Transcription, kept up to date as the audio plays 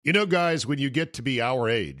You know, guys, when you get to be our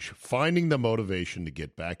age, finding the motivation to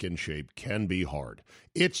get back in shape can be hard.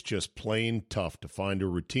 It's just plain tough to find a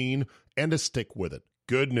routine and to stick with it.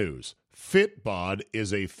 Good news. Fitbod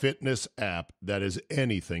is a fitness app that is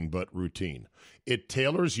anything but routine. It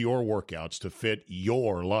tailors your workouts to fit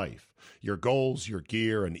your life, your goals, your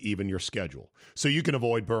gear, and even your schedule, so you can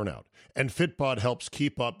avoid burnout. And Fitbod helps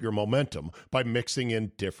keep up your momentum by mixing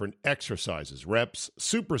in different exercises, reps,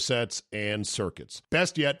 supersets, and circuits.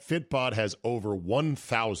 Best yet, Fitbod has over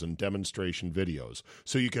 1,000 demonstration videos,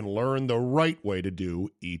 so you can learn the right way to do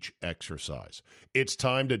each exercise. It's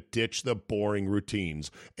time to ditch the boring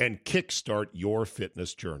routines and kickstart your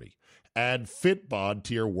fitness journey. Add Fitbod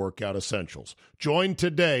to your workout essentials. Join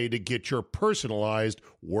today to get your personalized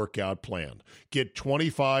workout plan. Get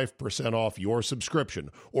 25% off your subscription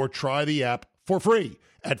or try the app for free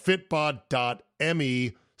at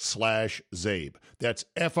fitbod.me/Zabe. That's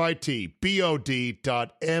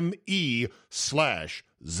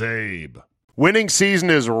fitbod.me/Zabe. Winning season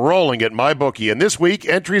is rolling at MyBookie, and this week,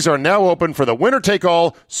 entries are now open for the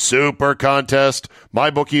winner-take-all Super Contest.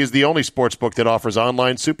 MyBookie is the only sportsbook that offers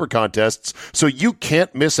online super contests, so you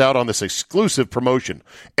can't miss out on this exclusive promotion.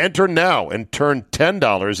 Enter now and turn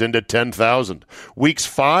 $10 into $10,000. Weeks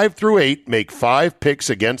 5 through 8 make 5 picks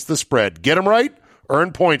against the spread. Get them right?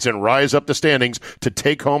 Earn points and rise up the standings to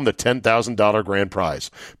take home the $10,000 grand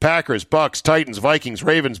prize. Packers, Bucks, Titans, Vikings,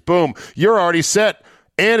 Ravens, boom, you're already set.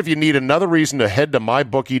 And if you need another reason to head to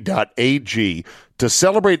mybookie.ag to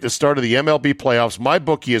celebrate the start of the MLB playoffs,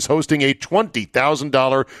 MyBookie is hosting a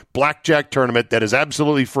 $20,000 blackjack tournament that is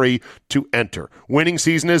absolutely free to enter. Winning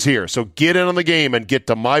season is here, so get in on the game and get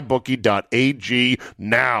to mybookie.ag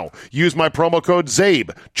now. Use my promo code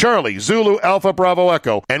ZABE, Charlie, Zulu, Alpha, Bravo,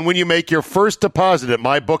 Echo, and when you make your first deposit at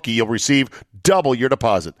MyBookie, you'll receive double your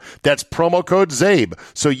deposit. That's promo code ZABE,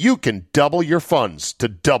 so you can double your funds to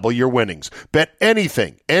double your winnings. Bet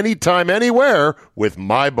anything, anytime, anywhere with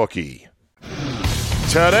MyBookie.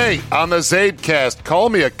 Today on the ZabeCast, call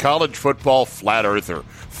me a college football flat earther.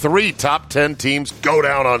 3 top 10 teams go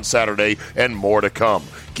down on Saturday and more to come.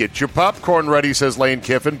 Get your popcorn ready, says Lane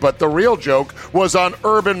Kiffin, but the real joke was on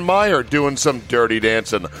Urban Meyer doing some dirty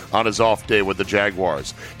dancing on his off day with the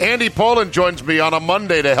Jaguars. Andy Poland joins me on a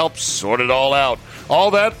Monday to help sort it all out.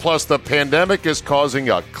 All that plus the pandemic is causing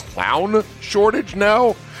a clown shortage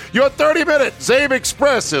now. Your 30-minute Zabe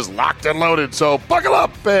Express is locked and loaded, so buckle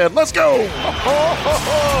up and let's go. Here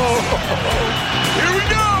we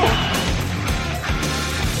go.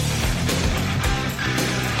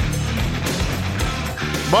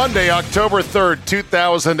 Monday, October 3rd,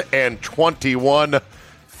 2021.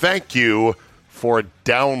 Thank you for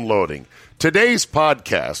downloading. Today's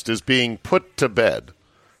podcast is being put to bed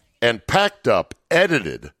and packed up,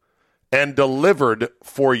 edited, and delivered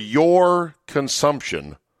for your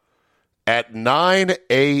consumption at 9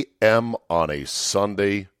 a.m. on a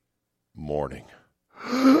Sunday morning.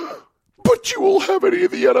 But you won't have any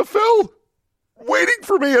of the NFL waiting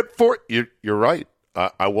for me at 4. You're right.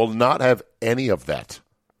 I will not have any of that.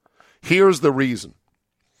 Here's the reason.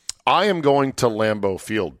 I am going to Lambeau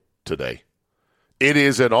Field today. It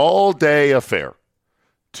is an all-day affair.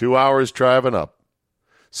 2 hours driving up.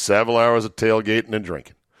 Several hours of tailgating and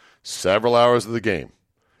drinking. Several hours of the game.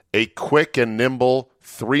 A quick and nimble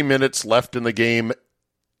 3 minutes left in the game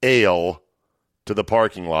ale to the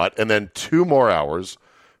parking lot, and then 2 more hours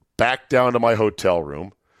back down to my hotel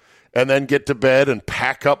room, and then get to bed and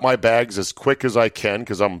pack up my bags as quick as I can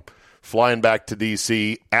because I'm flying back to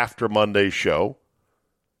D.C. after Monday's show.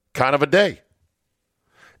 Kind of a day.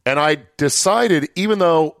 And I decided, even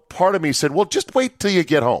though part of me said, well, just wait till you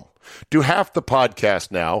get home. Do half the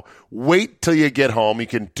podcast now. Wait till you get home. You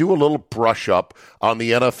can do a little brush up on the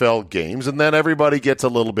NFL games, and then everybody gets a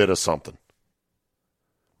little bit of something.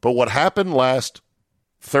 But what happened last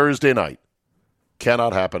Thursday night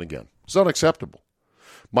cannot happen again. It's unacceptable.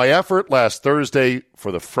 My effort last Thursday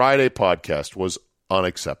for the Friday podcast was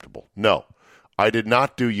unacceptable. No, I did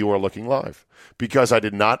not do You Are Looking Live because I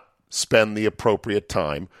did not spend the appropriate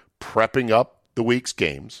time prepping up the week's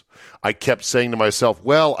games. I kept saying to myself,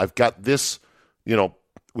 well, I've got this, we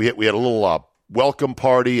had a little welcome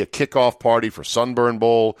party, a kickoff party for Sunburn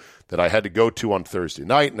Bowl that I had to go to on Thursday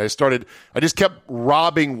night. And I just kept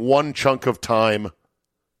robbing one chunk of time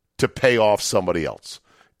to pay off somebody else.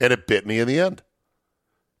 And it bit me in the end.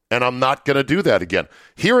 And I'm not going to do that again.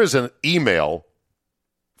 Here is an email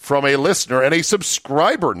from a listener and a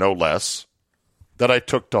subscriber, no less, that I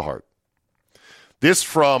took to heart. This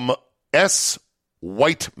from S.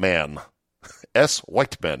 Whiteman. S.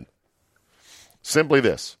 Whiteman. Simply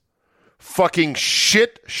this. Fucking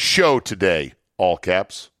shit show today, all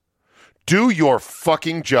caps. Do your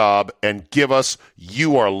fucking job and give us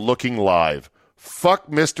You Are Looking Live. Fuck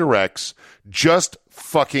Mr. X. Just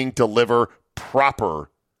fucking deliver proper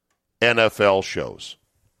NFL shows.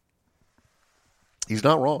 He's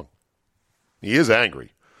not wrong. He is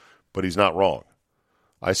angry, but he's not wrong.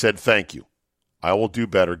 I said thank you. I will do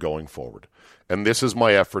better going forward. And this is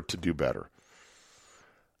my effort to do better.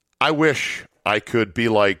 I wish I could be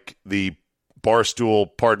like the Barstool,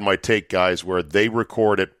 Pardon My Take guys, where they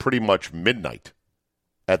record at pretty much midnight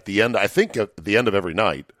at the end, I think at the end of every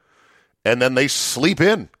night, and then they sleep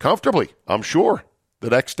in comfortably, I'm sure,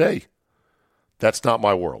 the next day. That's not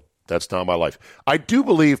my world. That's not my life. I do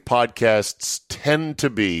believe podcasts tend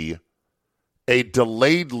to be a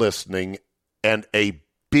delayed listening and a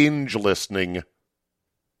binge listening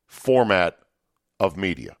format of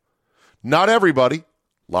media. Not everybody.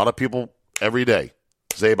 A lot of people every day.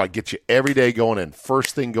 Zabe, I get you every day going in,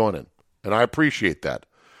 first thing going in. And I appreciate that.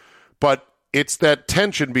 But it's that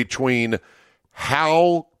tension between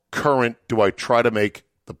how current do I try to make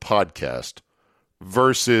the podcast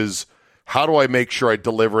versus how do I make sure I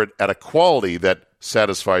deliver it at a quality that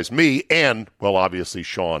satisfies me and, well, obviously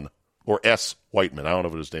Sean or S. Whiteman. I don't know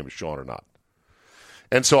if his name is Sean or not.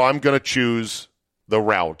 And so I'm going to choose the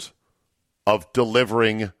route of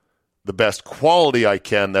delivering the best quality I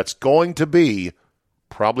can that's going to be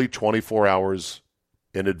probably 24 hours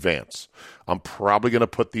in advance. I'm probably going to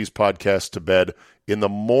put these podcasts to bed in the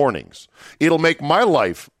mornings. It'll make my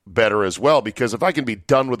life better as well, because if I can be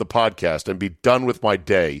done with the podcast and be done with my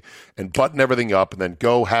day and button everything up and then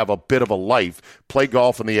go have a bit of a life, play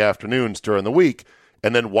golf in the afternoons during the week,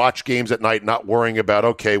 and then watch games at night, not worrying about,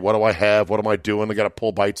 okay, what do I have? What am I doing? I got to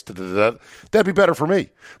pull bites. That'd be better for me.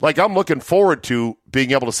 Like, I'm looking forward to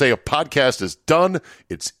being able to say a podcast is done.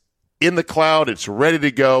 It's in the cloud. It's ready to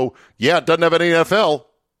go. Yeah, it doesn't have any NFL,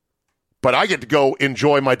 but I get to go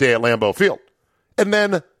enjoy my day at Lambeau Field. And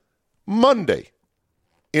then Monday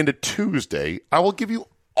into Tuesday, I will give you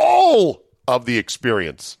all of the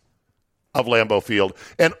experience of Lambeau Field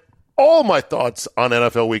and all my thoughts on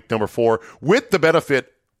NFL Week number 4 with the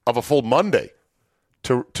benefit of a full Monday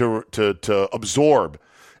to absorb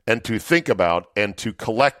and to think about and to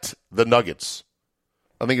collect the nuggets.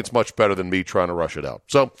 I think it's much better than me trying to rush it out.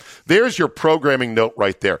 So there's your programming note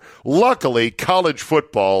right there. Luckily, college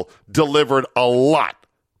football delivered a lot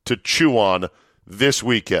to chew on this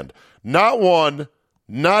weekend. Not 1,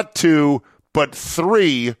 not 2, but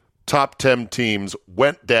 3 top 10 teams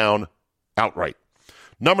went down outright.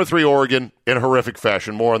 Number 3, Oregon, in horrific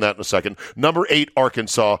fashion. More on that in a second. Number 8,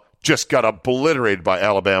 Arkansas, just got obliterated by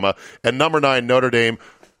Alabama. And number 9, Notre Dame.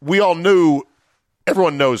 We all knew,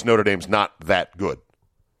 everyone knows Notre Dame's not that good.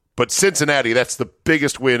 But Cincinnati, that's the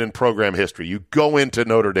biggest win in program history. You go into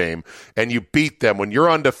Notre Dame and you beat them when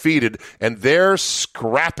you're undefeated, and they're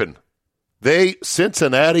scrapping.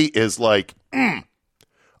 Cincinnati is like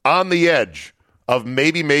on the edge of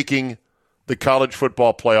maybe making the college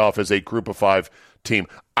football playoff as a group of 5 team.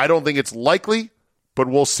 I don't think it's likely, but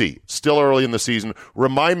we'll see. Still early in the season.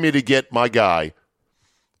 Remind me to get my guy,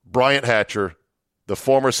 Bryant Hatcher, the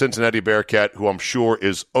former Cincinnati Bearcat, who I'm sure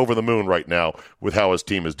is over the moon right now with how his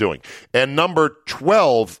team is doing. And number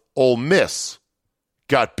 12, Ole Miss,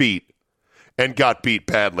 got beat, and got beat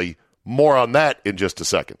badly. More on that in just a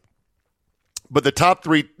second. But the top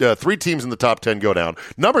 3 teams in the top 10 go down.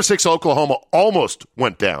 Number 6, Oklahoma, almost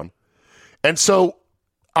went down. And so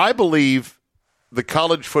I believe the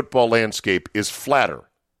college football landscape is flatter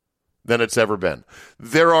than it's ever been.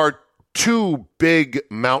 There are 2 big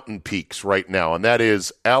mountain peaks right now, and that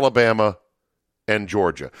is Alabama and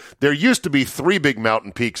Georgia. There used to be 3 big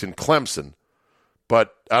mountain peaks in Clemson,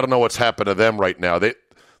 but I don't know what's happened to them right now.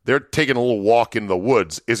 They're taking a little walk in the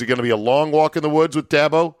woods. Is it going to be a long walk in the woods with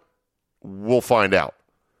Dabo? We'll find out.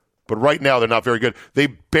 But right now, they're not very good. They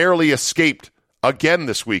barely escaped again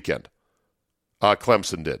this weekend.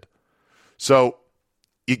 Clemson did. So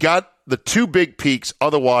you got the 2 big peaks.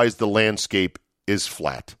 Otherwise, the landscape is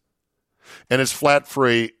flat. And it's flat for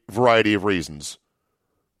a variety of reasons.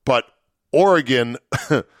 But Oregon,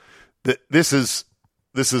 this is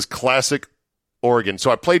classic Oregon.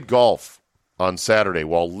 So I played golf on Saturday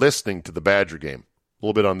while listening to the Badger game. A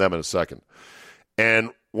little bit on them in a second.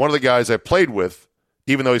 And one of the guys I played with,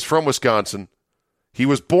 even though he's from Wisconsin, he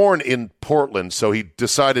was born in Portland, so he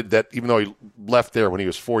decided that even though he left there when he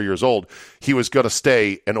was 4 years old, he was going to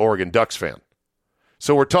stay an Oregon Ducks fan.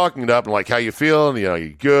 So we're talking it up and like, how you feeling? You know,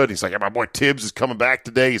 you good? He's like, yeah, my boy Tibbs is coming back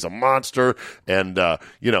today. He's a monster. And, I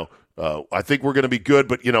think we're going to be good.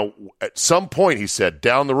 But, at some point, he said,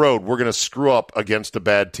 down the road, we're going to screw up against a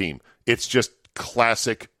bad team. It's just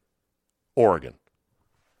classic Oregon.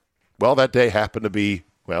 Well, that day happened to be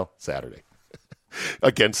Well, Saturday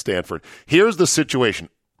against Stanford. Here's the situation.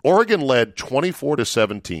 Oregon led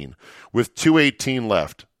 24-17 with 2:18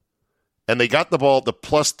 left, and they got the ball at the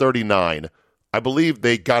plus 39. I believe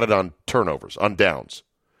they got it on turnovers, on downs.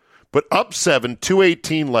 But up 7,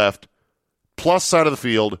 2:18 left, plus side of the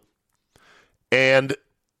field, and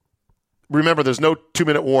remember, there's no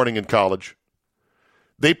 2-minute warning in college.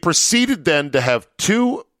 They proceeded then to have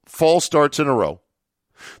 2 false starts in a row.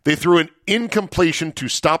 They threw an incompletion to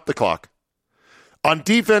stop the clock. On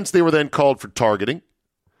defense, they were then called for targeting.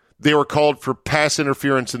 They were called for pass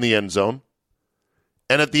interference in the end zone.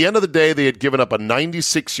 And at the end of the day, they had given up a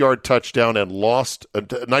 96-yard touchdown and lost a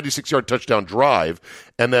 96-yard touchdown drive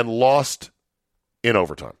and then lost in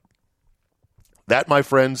overtime. That, my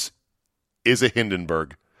friends, is a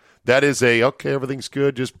Hindenburg. That is okay, everything's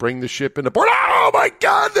good, just bring the ship into port. Oh, my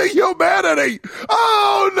God, the humanity!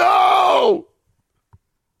 Oh, no!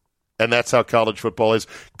 And that's how college football is.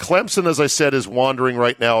 Clemson, as I said, is wandering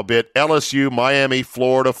right now a bit. LSU, Miami,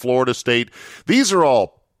 Florida, Florida State. These are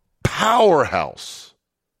all powerhouse,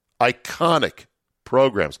 iconic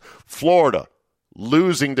programs. Florida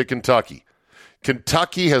losing to Kentucky.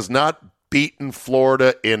 Kentucky has not beaten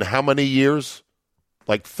Florida in how many years?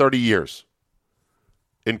 Like 30 years.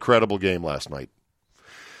 Incredible game last night.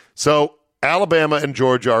 So Alabama and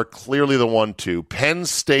Georgia are clearly the 1-2. Penn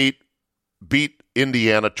State beat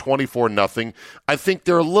Indiana 24-0. I think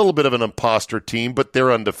they're a little bit of an imposter team, but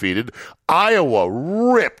they're undefeated. Iowa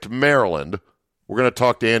ripped Maryland. We're going to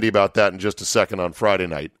talk to Andy about that in just a second on Friday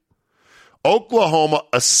night. Oklahoma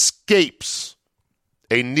escapes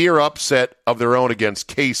a near upset of their own against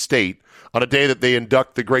K-State on a day that they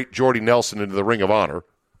induct the great Jordy Nelson into the Ring of Honor.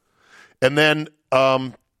 And then,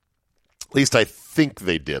 at least I think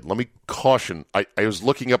they did. Let me caution. I was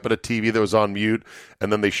looking up at a TV that was on mute,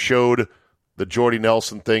 and then they showed the Jordy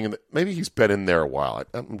Nelson thing, and maybe he's been in there a while.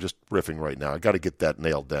 I'm just riffing right now. I got to get that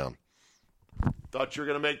nailed down. Thought you were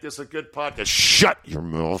going to make this a good podcast. Shut your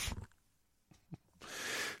mouth.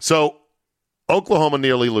 So, Oklahoma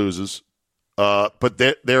nearly loses, but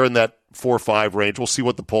they're in that 4-5 range. We'll see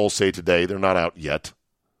what the polls say today. They're not out yet.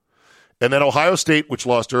 And then Ohio State, which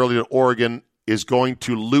lost earlier to Oregon, is going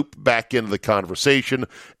to loop back into the conversation,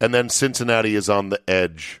 and then Cincinnati is on the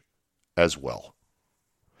edge as well.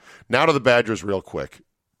 Now to the Badgers real quick.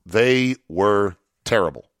 They were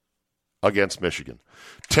terrible against Michigan.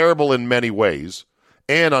 Terrible in many ways.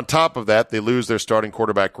 And on top of that, they lose their starting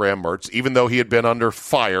quarterback, Graham Mertz. Even though he had been under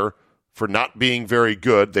fire for not being very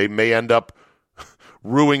good, they may end up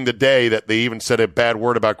ruining the day that they even said a bad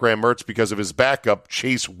word about Graham Mertz because of his backup,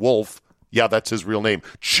 Chase Wolf. Yeah, that's his real name.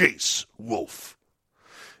 Chase Wolf.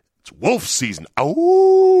 It's Wolf season.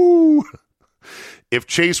 Oh! If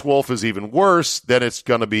Chase Wolf is even worse, then it's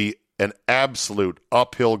going to be an absolute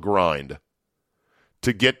uphill grind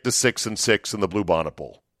to get to 6-6 in the Bluebonnet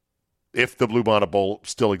Bowl. If the Bluebonnet Bowl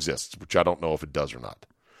still exists, which I don't know if it does or not.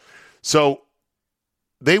 So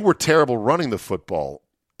they were terrible running the football,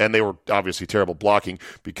 and they were obviously terrible blocking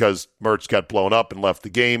because Mertz got blown up and left the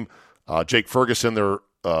game. Jake Ferguson, their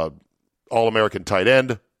All-American tight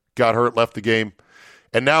end, got hurt, left the game.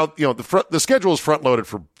 And now, the schedule is front-loaded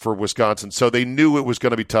for Wisconsin, so they knew it was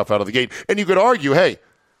going to be tough out of the gate. And you could argue, hey,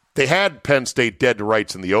 they had Penn State dead to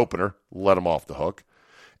rights in the opener, let them off the hook.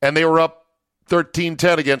 And they were up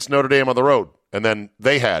 13-10 against Notre Dame on the road. And then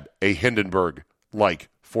they had a Hindenburg-like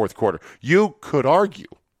fourth quarter. You could argue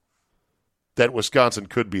that Wisconsin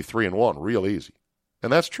could be 3-1 real easy.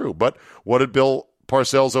 And that's true. But what did Bill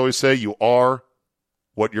Parcells always say? You are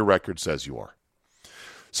what your record says you are.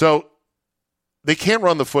 So they can't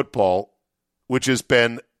run the football, which has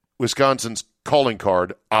been Wisconsin's calling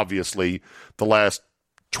card, obviously, the last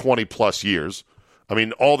 20-plus years. I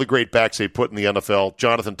mean, all the great backs they put in the NFL,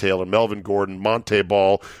 Jonathan Taylor, Melvin Gordon, Monte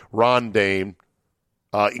Ball, Ron Dayne,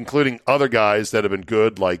 including other guys that have been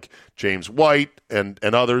good like James White and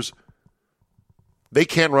others. They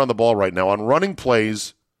can't run the ball right now. On running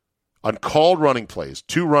plays, on called running plays,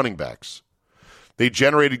 2 running backs, they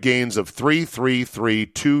generated gains of 3, 3, 3,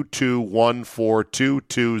 2, 2, 1, 4, 2,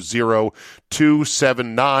 2, 0, 2,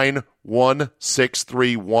 7, 9, 1, 6,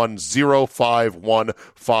 3, 1, 0, 5, 1,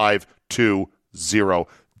 5, 2, 0.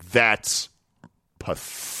 That's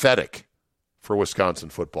pathetic for Wisconsin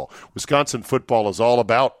football. Wisconsin football is all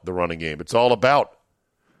about the running game. It's all about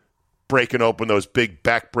breaking open those big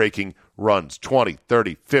back-breaking runs, 20,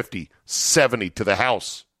 30, 50, 70 to the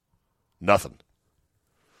house. Nothing.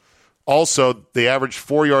 Also, they averaged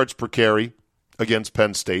 4 yards per carry against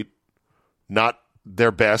Penn State. Not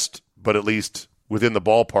their best, but at least within the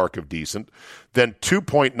ballpark of decent. Then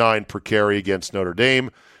 2.9 per carry against Notre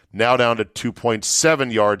Dame. Now down to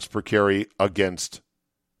 2.7 yards per carry against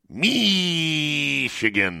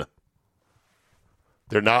Michigan.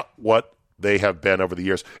 They're not what they have been over the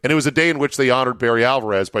years. And it was a day in which they honored Barry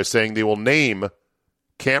Alvarez by saying they will name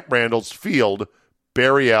Camp Randall's field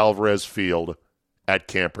Barry Alvarez Field at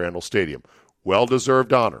Camp Randall Stadium.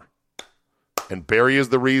 Well-deserved honor. And Barry is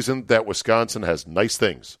the reason that Wisconsin has nice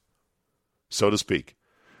things, so to speak.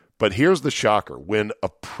 But here's the shocker. When a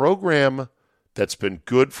program that's been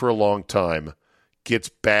good for a long time gets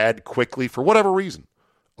bad quickly for whatever reason,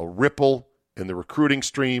 a ripple in the recruiting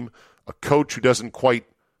stream, a coach who doesn't quite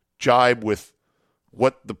jibe with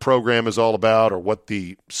what the program is all about or what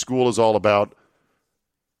the school is all about,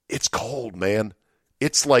 it's cold, man.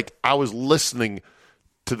 It's like I was listening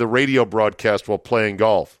to the radio broadcast while playing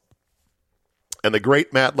golf. And the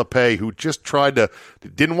great Matt LePay, who just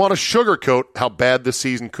didn't want to sugarcoat how bad this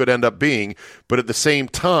season could end up being, but at the same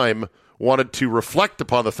time wanted to reflect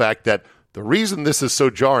upon the fact that the reason this is so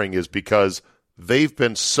jarring is because they've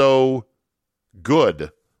been so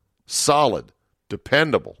good, solid,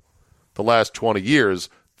 dependable the last 20 years.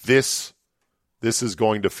 This is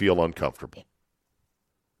going to feel uncomfortable.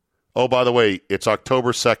 Oh, by the way, it's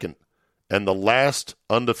October 2nd, and the last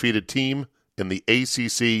undefeated team in the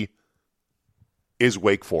ACC is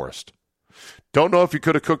Wake Forest. Don't know if you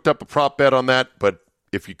could have cooked up a prop bet on that, but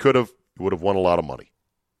if you could have, you would have won a lot of money.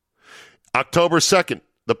 October 2nd,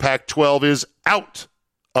 the Pac-12 is out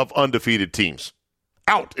of undefeated teams.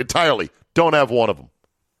 Out entirely. Don't have one of them.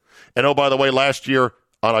 And oh, by the way, last year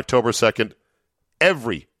on October 2nd,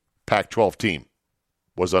 every Pac-12 team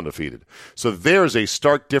was undefeated. So there's a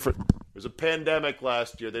stark difference. There was a pandemic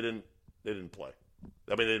last year. They didn't play.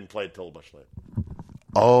 I mean, they didn't play until much later.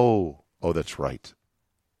 Oh, that's right.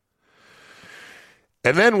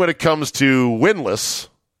 And then when it comes to winless,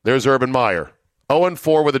 there's Urban Meyer.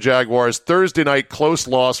 0-4 with the Jaguars. Thursday night, close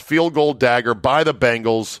loss, field goal dagger by the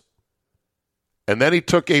Bengals. And then he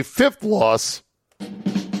took a fifth loss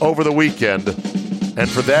over the weekend. And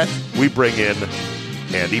for that, we bring in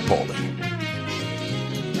Andy Polley.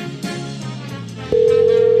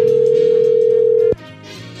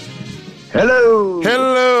 Hello.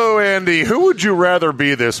 Hello, Andy. Who would you rather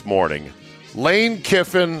be this morning? Lane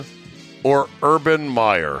Kiffin or Urban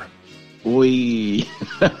Meyer? Good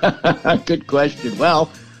question. Well,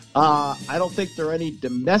 I don't think there are any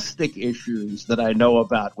domestic issues that I know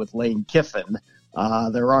about with Lane Kiffin.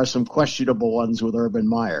 There are some questionable ones with Urban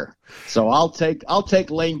Meyer. So I'll take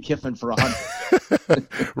Lane Kiffin for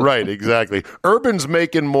 100. Right, exactly. Urban's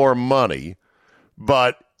making more money,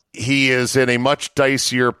 but he is in a much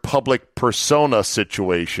dicier public persona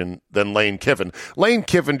situation than Lane Kiffin. Lane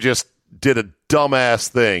Kiffin just did a dumbass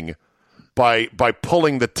thing by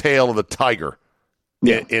pulling the tail of the tiger,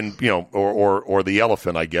 or the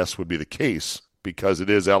elephant, I guess would be the case because it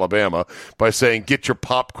is Alabama, by saying get your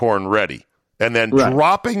popcorn ready, and then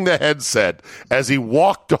dropping the headset as he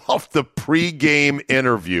walked off the pregame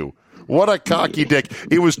interview. What a cocky dick!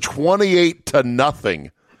 It was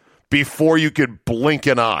 28-0 before you could blink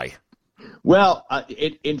an eye. Well,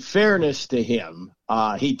 in fairness to him,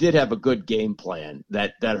 he did have a good game plan.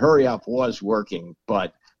 That hurry up was working,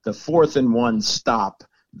 but the 4th-and-1 stop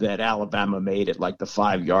that Alabama made at like the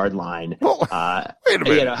 5-yard line. Well, wait a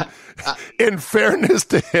minute. In fairness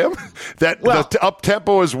to him, the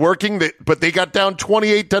up-tempo is working, but they got down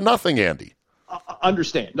 28-0, Andy.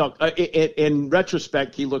 Understand. No, in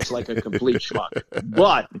retrospect, he looks like a complete schmuck.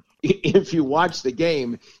 But if you watch the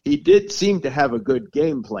game, he did seem to have a good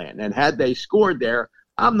game plan. And had they scored there,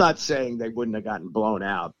 I'm not saying they wouldn't have gotten blown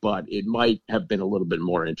out, but it might have been a little bit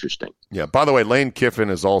more interesting. Yeah, by the way, Lane Kiffin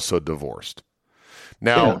is also divorced.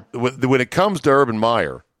 Now, when it comes to Urban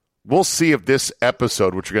Meyer, we'll see if this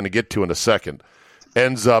episode, which we're going to get to in a second,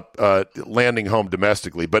 ends up landing home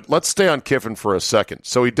domestically. But let's stay on Kiffin for a second.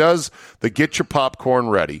 So he does the get your popcorn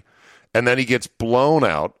ready, and then he gets blown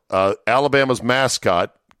out. Alabama's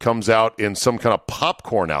mascot comes out in some kind of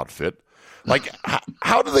popcorn outfit. Like,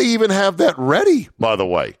 how do they even have that ready, by the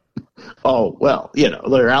way? Oh, well,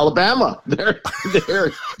 they're Alabama. They're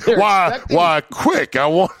why, quick,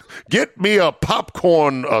 get me a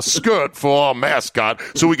popcorn skirt for our mascot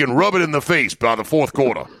so we can rub it in the face by the fourth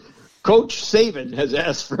quarter. Coach Saban has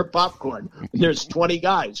asked for popcorn. There's 20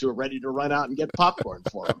 guys who are ready to run out and get popcorn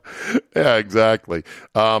for him. Yeah, exactly.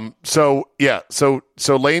 So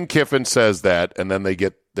Lane Kiffin says that, and then they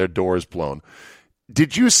get their doors blown.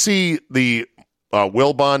 Did you see the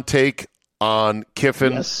Wilbon take on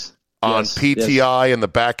Kiffin on PTI and the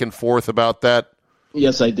back and forth about that?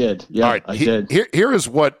 Yes, I did. Yeah, all right, I did. Here's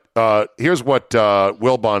what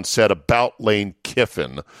Wilbon said about Lane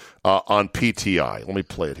Kiffin on PTI. Let me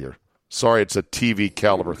play it here. Sorry, it's a TV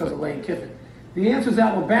caliber thing. Because of Lane Kiffin. The answer is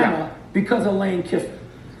Alabama because of Lane Kiffin.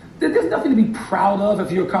 There's nothing to be proud of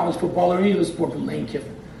if you're a college footballer or any other sport with Lane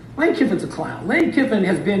Kiffin. Lane Kiffin's a clown. Lane Kiffin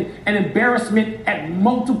has been an embarrassment at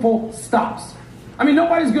multiple stops. I mean,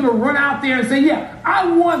 nobody's going to run out there and say, yeah, I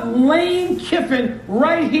want Lane Kiffin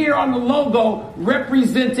right here on the logo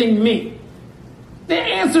representing me. The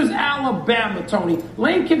answer is Alabama, Tony.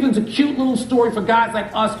 Lane Kiffin's a cute little story for guys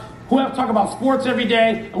like us who have to talk about sports every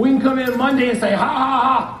day, and we can come in Monday and say, ha, ha,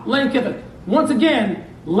 ha, Lane Kiffin. Once again,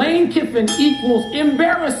 Lane Kiffin equals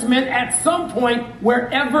embarrassment at some point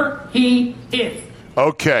wherever he is.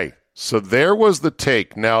 Okay, so there was the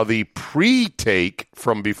take. Now, the pre-take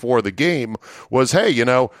from before the game was, hey,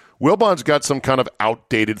 Wilbon's got some kind of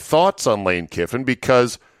outdated thoughts on Lane Kiffin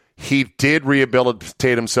because he did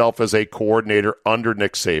rehabilitate himself as a coordinator under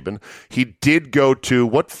Nick Saban. He did go to,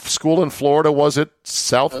 what school in Florida was it?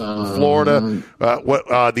 South Florida?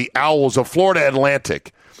 The Owls of Florida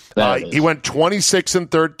Atlantic. He went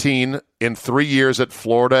 26-13 in 3 years at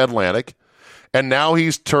Florida Atlantic, and now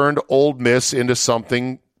he's turned Ole Miss into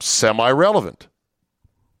something semi-relevant.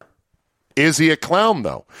 Is he a clown,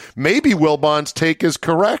 though? Maybe Wilbon's take is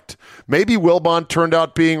correct. Maybe Wilbon turned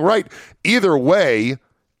out being right. Either way,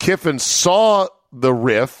 Kiffin saw the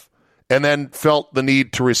riff and then felt the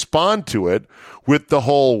need to respond to it with the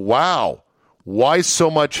whole, wow, why so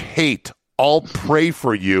much hate? I'll pray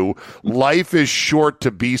for you. Life is short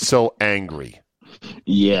to be so angry.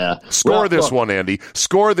 Yeah. Score this one, Andy.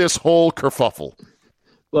 Score this whole kerfuffle.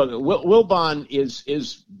 Look, Wilbon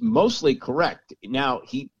is mostly correct. Now,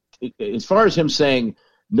 he, as far as him saying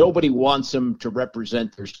nobody wants him to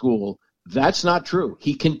represent their school, that's not true.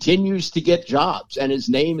 He continues to get jobs, and his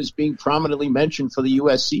name is being prominently mentioned for the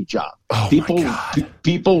USC job. Oh,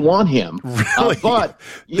 people want him. Really? But,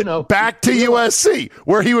 back to USC,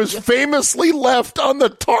 where he was famously left on the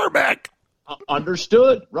tarmac.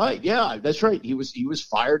 Understood. Right. Yeah, that's right. He was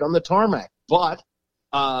fired on the tarmac. But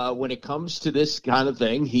when it comes to this kind of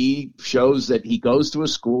thing, he shows that he goes to a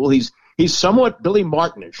school. He's somewhat Billy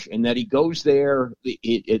Martin-ish in that he goes there,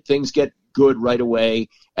 things get good right away,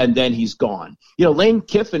 and then he's gone. Lane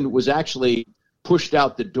Kiffin was actually pushed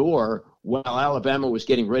out the door while Alabama was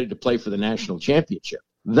getting ready to play for the national championship.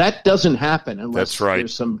 That doesn't happen unless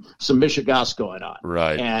there's some mishigas going on.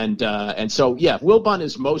 Right. And so, yeah, Wilbon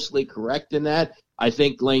is mostly correct in that. I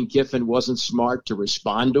think Lane Kiffin wasn't smart to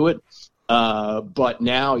respond to it. But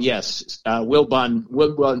now, yes,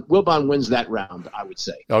 Wilbon wins that round, I would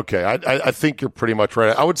say. Okay, I think you're pretty much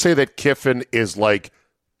right. I would say that Kiffin is like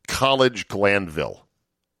College Glanville.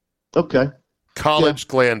 Okay. College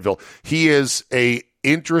Glanville. He is a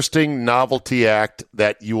interesting novelty act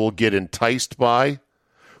that you will get enticed by,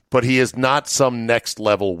 but he is not some next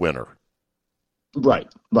level winner. Right.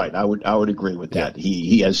 I would agree with that. Yeah.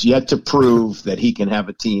 He has yet to prove that he can have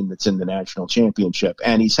a team that's in the national championship,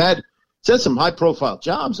 and he's had some high profile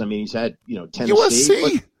jobs. I mean, he's had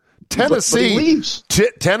Tennessee, Tennessee, but he leaves.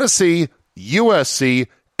 Tennessee, USC,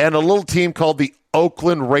 and a little team called the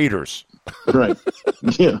Oakland Raiders. Right.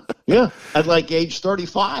 Yeah. At like age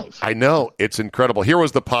 35. I know. It's incredible. Here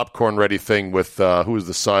was the popcorn ready thing with who was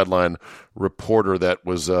the sideline reporter that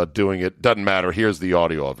was doing it. Doesn't matter. Here's the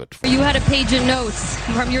audio of it. You had a page of notes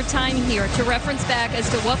from your time here to reference back as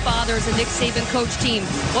to what bothers a Nick Saban coach team.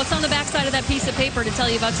 What's on the backside of that piece of paper to tell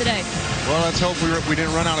you about today? Well, let's hope we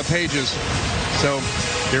didn't run out of pages. So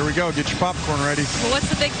here we go. Get your popcorn ready. Well, what's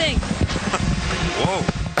the big thing? Whoa.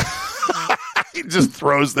 He just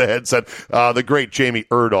throws the headset. The great Jamie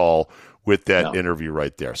Erdahl with that interview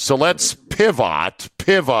right there. So let's pivot,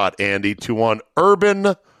 Andy, to one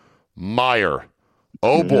Urban Meyer.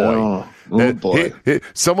 Oh, boy. Oh, boy.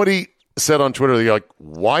 Somebody said on Twitter, they're like,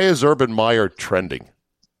 why is Urban Meyer trending?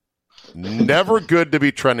 Never good to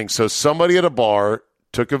be trending. So somebody at a bar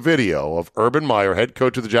took a video of Urban Meyer, head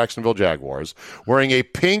coach of the Jacksonville Jaguars, wearing a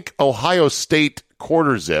pink Ohio State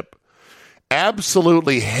quarter zip,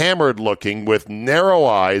 absolutely hammered looking with narrow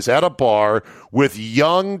eyes at a bar with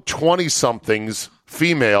young 20-somethings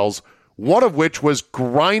females, one of which was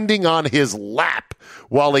grinding on his lap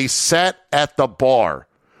while he sat at the bar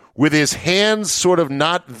with his hands sort of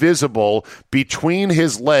not visible between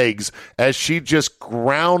his legs as she just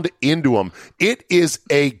ground into him. It is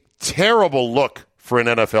a terrible look for an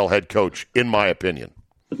NFL head coach, in my opinion.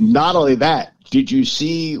 Not only that, did you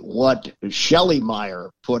see what Shelley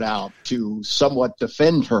Meyer put out to somewhat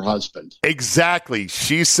defend her husband? Exactly.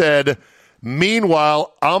 She said,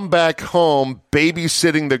 meanwhile, I'm back home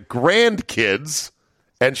babysitting the grandkids,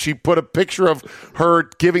 and she put a picture of her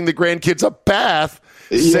giving the grandkids a bath,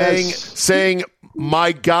 saying,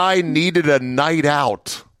 my guy needed a night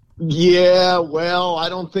out. Yeah, well, I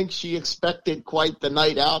don't think she expected quite the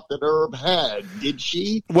night out that Herb had, did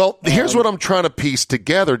she? Well, here's what I'm trying to piece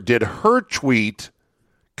together. Did her tweet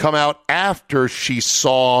come out after she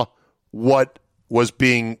saw what was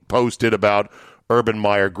being posted about Urban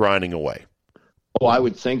Meyer grinding away? Oh, I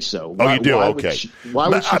would think so. You do? Okay. Why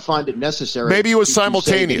would she find it necessary? Maybe it was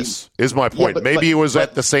simultaneous, is my point. Yeah, maybe it was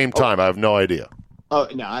at the same time. I have no idea. Oh,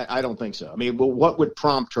 no, I don't think so. I mean, well, what would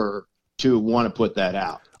prompt her to want to put that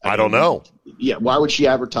out? I don't know. Yeah, why would she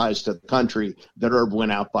advertise to the country that Herb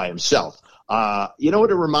went out by himself? You know what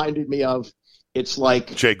it reminded me of? It's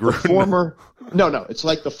like Jay Gruden. It's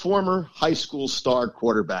like the former high school star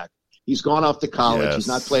quarterback. He's gone off to college. Yes. He's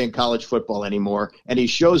not playing college football anymore. And he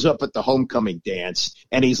shows up at the homecoming dance,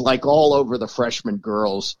 and he's like all over the freshman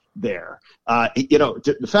girls there.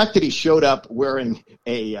 The fact that he showed up wearing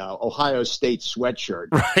a Ohio State sweatshirt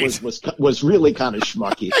was really kind of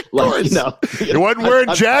schmucky. He wasn't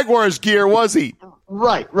wearing Jaguars gear, was he?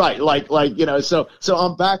 Right. So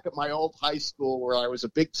I'm back at my old high school where I was a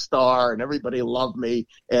big star and everybody loved me.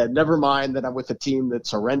 And never mind that I'm with a team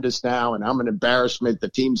that's horrendous now and I'm an embarrassment. The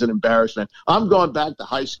team's an embarrassment. I'm going back to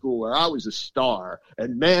high school where I was a star.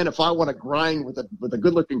 And man, if I want to grind with a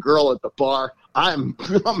good looking girl at the bar, I'm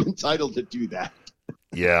entitled to do that.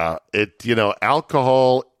 Yeah.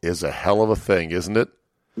 Alcohol is a hell of a thing, isn't it?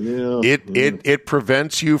 Yeah. It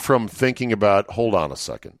prevents you from thinking about, hold on a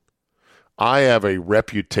second. I have a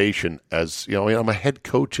reputation as, I'm a head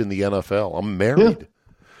coach in the NFL. I'm married.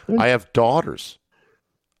 Yeah. I have daughters.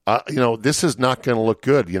 This is not going to look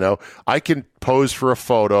good. I can pose for a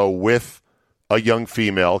photo with a young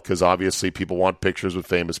female because obviously people want pictures with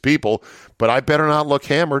famous people, but I better not look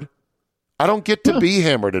hammered. I don't get to be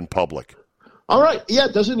hammered in public. All right. Yeah.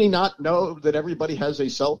 Doesn't he not know that everybody has a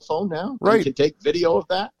cell phone now? Right. He can take video of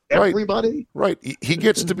that. Everybody? Right. He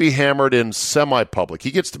gets to be hammered in semi-public.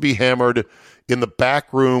 He gets to be hammered in the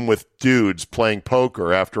back room with dudes playing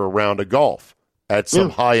poker after a round of golf at some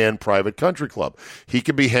high-end private country club. He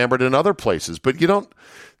can be hammered in other places. But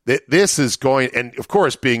this is going, and of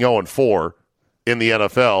course being 0-4 in the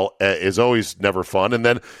NFL is always never fun. And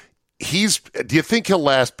then do you think he'll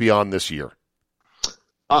last beyond this year?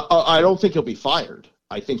 I don't think he'll be fired.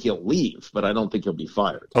 I think he'll leave, but I don't think he'll be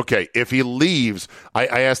fired. Okay, if he leaves, I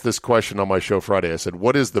asked this question on my show Friday. I said,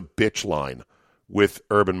 what is the bitch line with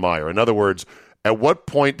Urban Meyer? In other words, at what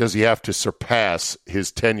point does he have to surpass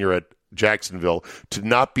his tenure at Jacksonville to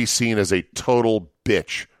not be seen as a total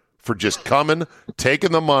bitch for just coming,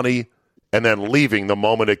 taking the money, and then leaving the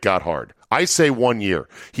moment it got hard? I say 1 year.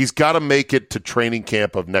 He's got to make it to training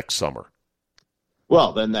camp of next summer.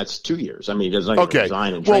 Well, then that's 2 years. I mean, he doesn't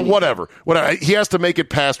resign in training. Well, whatever. He has to make it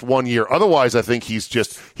past 1 year. Otherwise, I think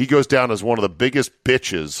he goes down as one of the biggest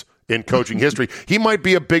bitches in coaching history. He might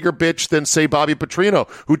be a bigger bitch than, say, Bobby Petrino,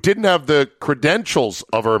 who didn't have the credentials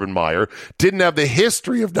of Urban Meyer, didn't have the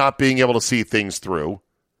history of not being able to see things through,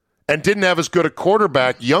 and didn't have as good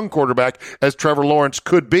a young quarterback, as Trevor Lawrence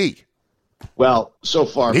could be. Well, so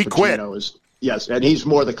far, he Petrino quit. Yes, and he's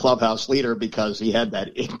more the clubhouse leader because he had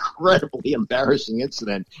that incredibly embarrassing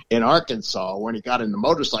incident in Arkansas when he got in the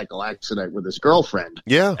motorcycle accident with his girlfriend.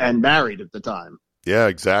 Yeah. And married at the time. Yeah,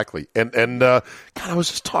 exactly. And God, I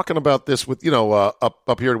was just talking about this with,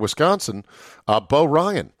 up here in Wisconsin, Bo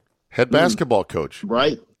Ryan, head basketball coach.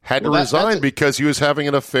 Right. Had to resign because he was having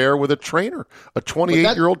an affair with a trainer, a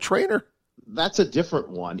 28-year-old trainer. That's a different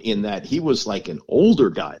one in that he was like an older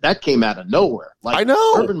guy. That came out of nowhere. Like, I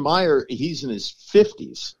know. Urban Meyer, he's in his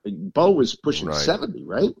 50s. Bo was pushing 70,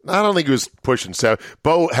 right? I don't think he was pushing 70.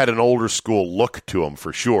 Bo had an older school look to him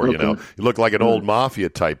for sure. Okay. He looked like an old mafia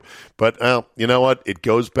type. But you know what? It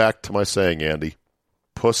goes back to my saying, Andy.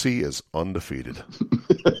 Pussy is undefeated.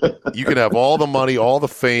 You can have all the money, all the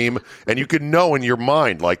fame, and you can know in your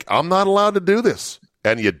mind, like, I'm not allowed to do this.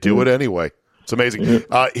 And you do it anyway. It's amazing.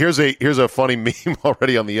 Here's a funny meme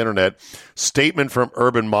already on the internet. Statement from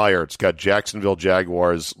Urban Meyer. It's got Jacksonville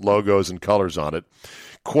Jaguars logos and colors on it.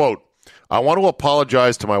 Quote, I want to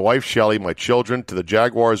apologize to my wife, Shelley, my children, to the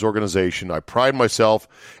Jaguars organization. I pride myself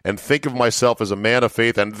and think of myself as a man of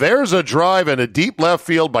faith. And there's a drive in a deep left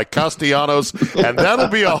field by Castellanos, and that'll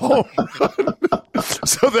be a home run.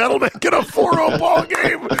 So that'll make it a 4-0 ball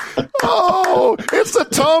game. Oh, it's the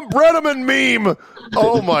Tom Brenneman meme.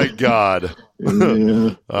 Oh, my God.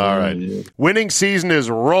 All right. Winning season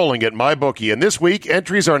is rolling at MyBookie, and this week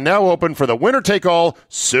entries are now open for the winner-take-all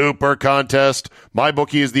Super Contest.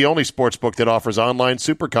 MyBookie is the only sportsbook that offers online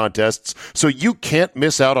super contests, so you can't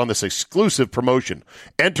miss out on this exclusive promotion.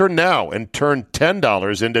 Enter now and turn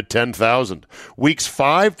 $10 into $10,000. Weeks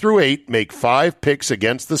 5 through 8 make 5 picks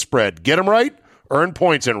against the spread. Get them right? Earn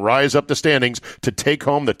points and rise up the standings to take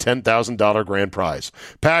home the $10,000 grand prize.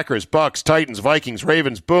 Packers, Bucks, Titans, Vikings,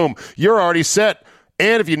 Ravens, boom, you're already set.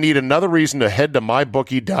 And if you need another reason to head to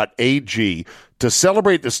mybookie.ag to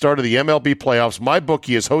celebrate the start of the MLB playoffs,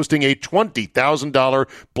 MyBookie is hosting a $20,000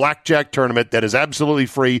 blackjack tournament that is absolutely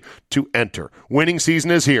free to enter. Winning season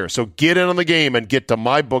is here, so get in on the game and get to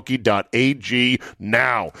mybookie.ag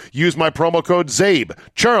now. Use my promo code ZABE,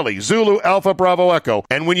 Charlie, Zulu, Alpha, Bravo, Echo,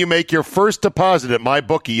 and when you make your first deposit at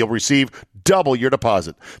MyBookie, you'll receive double your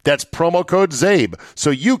deposit. That's promo code ZABE, so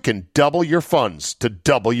you can double your funds to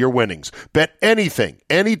double your winnings. Bet anything,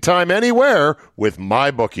 anytime, anywhere with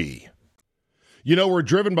MyBookie. You know, we're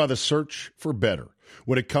driven by the search for better.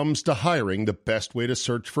 When it comes to hiring, the best way to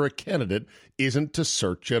search for a candidate isn't to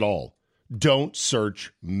search at all. Don't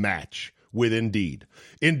search, match with Indeed.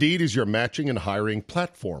 Indeed is your matching and hiring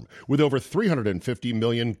platform with over 350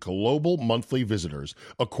 million global monthly visitors,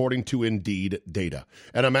 according to Indeed data,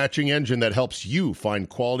 and a matching engine that helps you find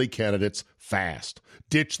quality candidates fast.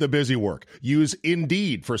 Ditch the busy work. Use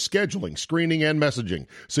Indeed for scheduling, screening, and messaging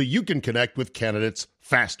so you can connect with candidates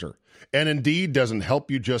faster. And Indeed doesn't help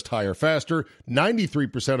you just hire faster.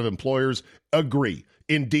 93% of employers agree.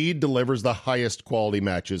 Indeed delivers the highest quality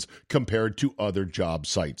matches compared to other job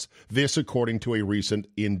sites. This according to a recent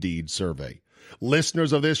Indeed survey.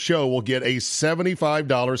 Listeners of this show will get a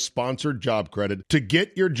 $75 sponsored job credit to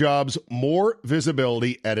get your jobs more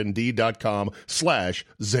visibility at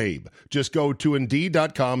Indeed.com/Zabe. Just go to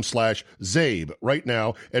Indeed.com/Zabe right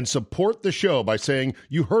now and support the show by saying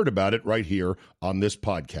you heard about it right here on this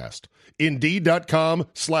podcast.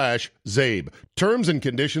 Indeed.com/Zabe. Terms and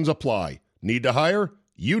conditions apply. Need to hire?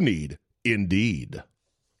 You need Indeed.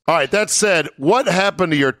 All right, that said, what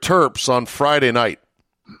happened to your Terps on Friday night?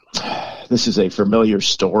 This is a familiar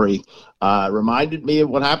story. Reminded me of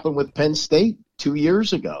what happened with Penn State 2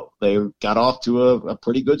 years ago. They got off to a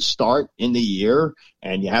pretty good start in the year,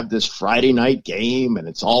 and you have this Friday night game, and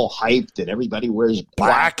it's all hyped, and everybody wears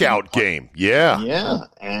black. Blackout game, yeah. Yeah,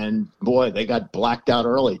 and boy, they got blacked out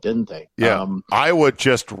early, didn't they? Yeah, Iowa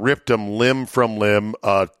just ripped them limb from limb.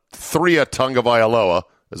 Thria Tagovailoa,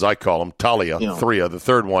 as I call him, Talia, Thria, the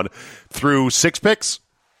third one, threw 6 picks?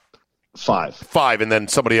 Five, and then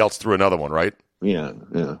somebody else threw another one, right? Yeah.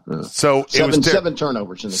 So seven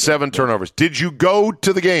turnovers. Turnovers. Did you go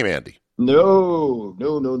to the game, Andy? No. A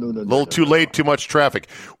little too late, too much traffic.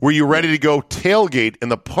 Were you ready to go tailgate in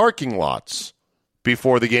the parking lots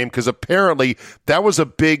before the game? Because apparently that was a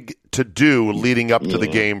big to-do leading up to the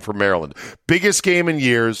game for Maryland. Biggest game in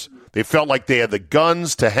years. They felt like they had the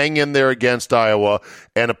guns to hang in there against Iowa,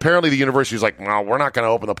 and apparently the university was like, no, we're not going to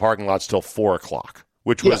open the parking lots till 4 o'clock.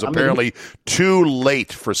 Which was apparently too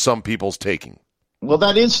late for some people's taking. Well,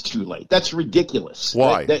 that is too late. That's ridiculous.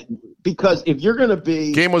 Why? Because if you're going to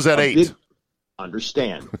be... Game was at 8.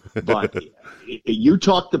 Understand. But you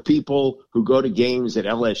talk to people who go to games at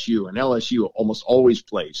LSU, and LSU almost always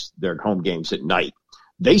plays their home games at night.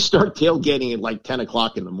 They start tailgating at like 10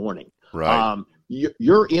 o'clock in the morning. Right.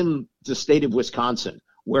 You're in the state of Wisconsin,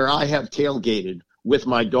 where I have tailgated with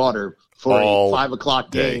my daughter for a 5 o'clock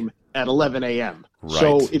game at 11 a.m. Right.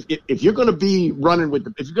 So if you're going to be running with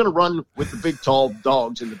if you're going to run with the big tall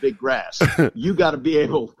dogs in the big grass, you got to be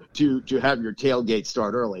able to have your tailgate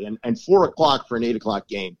start early. And 4 o'clock for an 8 o'clock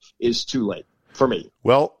game is too late for me.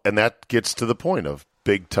 Well, and that gets to the point of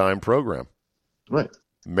big time program. Right.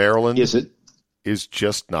 Maryland is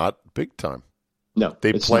just not big time. No,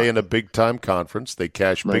 they play in a big time conference. They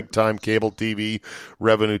cash big time cable TV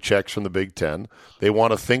revenue checks from the Big Ten. They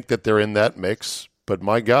want to think that they're in that mix. But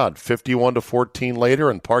my God, 51-14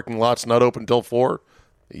 later and parking lots not open till 4,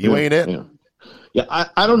 you ain't it. Yeah,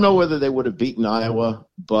 I don't know whether they would have beaten Iowa,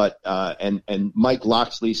 but and Mike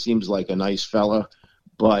Locksley seems like a nice fella,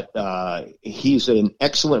 but he's an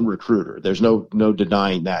excellent recruiter. There's no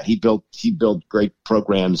denying that. He built great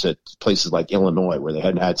programs at places like Illinois where they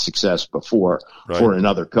hadn't had success before for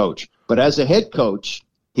another coach. But as a head coach,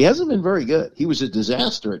 he hasn't been very good. He was a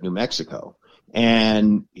disaster at New Mexico.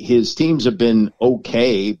 And his teams have been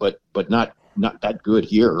okay, but not that good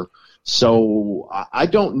here. So I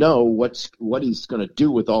don't know what he's going to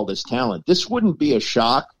do with all this talent. This wouldn't be a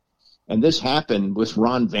shock, and this happened with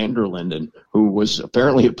Ron Vanderlinden, who was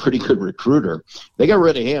apparently a pretty good recruiter. They got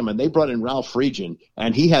rid of him, and they brought in Ralph Friedgen,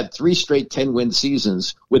 and he had 3 straight 10-win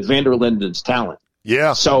seasons with Vanderlinden's talent.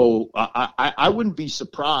 Yeah. So I wouldn't be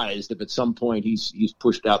surprised if at some point he's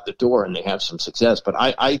pushed out the door and they have some success. But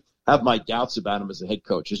I have my doubts about him as a head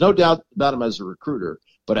coach. There's no doubt about him as a recruiter,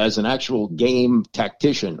 but as an actual game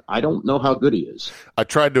tactician, I don't know how good he is. I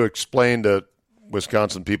tried to explain to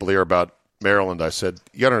Wisconsin people here about Maryland, I said,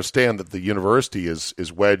 you got to understand that the university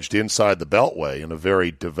is wedged inside the Beltway in a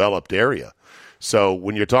very developed area. So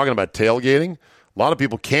when you're talking about tailgating, a lot of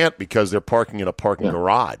people can't because they're parking in a parking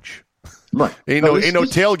garage. Right. Ain't no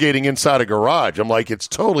tailgating inside a garage. I'm like, it's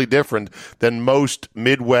totally different than most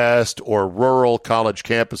Midwest or rural college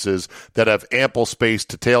campuses that have ample space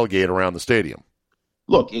to tailgate around the stadium.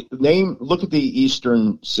 Look at the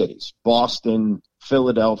eastern cities, Boston,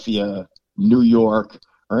 Philadelphia, New York.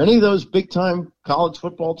 Are any of those big-time college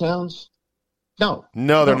football towns? No,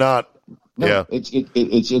 they're not. No, yeah,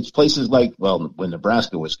 it's places like, well, when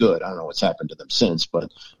Nebraska was good, I don't know what's happened to them since, but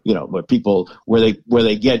where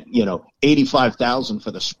they get 85,000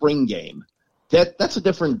 for the spring game. That's a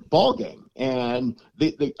different ball game. And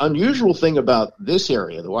the unusual thing about this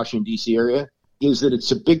area, the Washington D.C. area, is that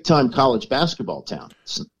it's a big-time college basketball town.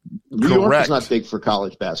 New York is not big for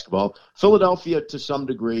college basketball. Philadelphia, to some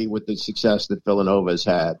degree, with the success that Villanova has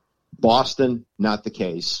had. Boston, not the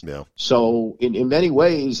case. Yeah. So in many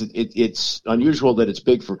ways, it's unusual that it's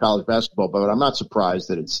big for college basketball, but I'm not surprised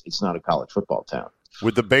that it's not a college football town.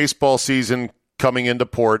 With the baseball season coming into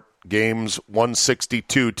port, games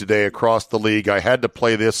 162 today across the league, I had to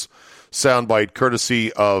play this soundbite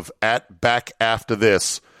courtesy of Back After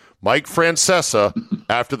This. Mike Francesa,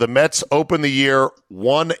 after the Mets open the year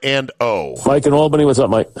 1-0. Mike in Albany, what's up,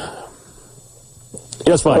 Mike?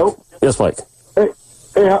 Yes, Mike. Hello? Yes, Mike.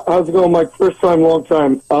 Hey, how's it going, Mike? First time, long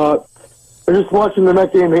time. I'm just watching the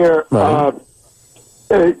Met game here. Right.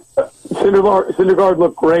 Syndergaard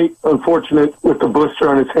looked great. Unfortunate with the blister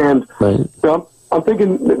on his hand. Right. So I'm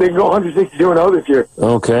thinking they can go 162-0 this year.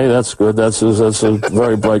 Okay, that's good. That's a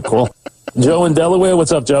very bright call. Joe in Delaware,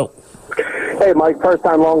 what's up, Joe? Hey, Mike, first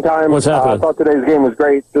time, long time. What's happening? I thought today's game was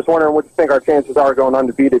great. Just wondering what you think our chances are going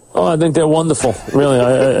undefeated. Oh, I think they're wonderful. Really,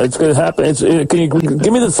 it's going to happen. Can you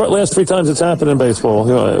give me the last 3 times it's happened in baseball?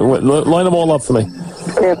 Line them all up for me.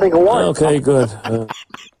 Can't think of one. Okay, good.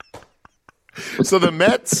 So the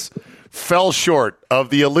Mets fell short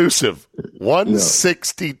of the elusive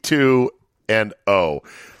 162-0.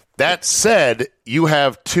 That said, you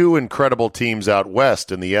have 2 incredible teams out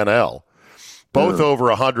west in the NL. Both over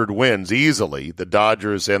 100 wins easily, the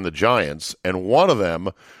Dodgers and the Giants, and one of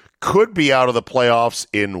them could be out of the playoffs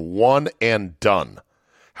in one and done.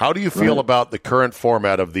 How do you feel about the current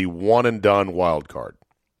format of the one and done wild card?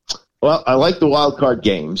 Well, I like the wild card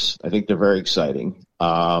games. I think they're very exciting.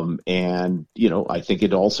 And I think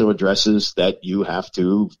it also addresses that you have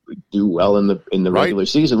to do well in the regular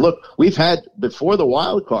season. Look, we've had before the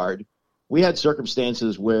wild card, we had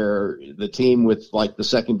circumstances where the team with like the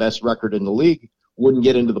second best record in the league wouldn't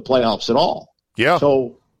get into the playoffs at all. Yeah.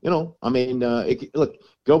 So, look,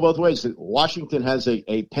 go both ways. Washington has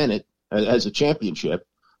a pennant, has a championship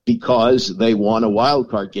because they won a wild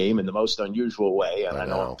card game in the most unusual way. And I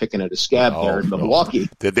know I'm picking at a scab there in Milwaukee.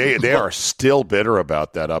 They are still bitter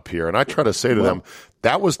about that up here. And I try to say to them,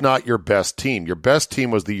 that was not your best team. Your best team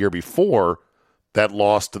was the year before that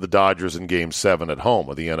lost to the Dodgers in Game 7 at home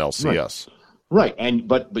of the NLCS. Right.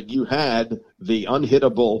 But you had the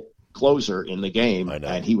unhittable closer in the game,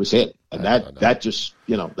 and he was hit. And that just,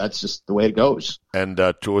 that's just the way it goes. And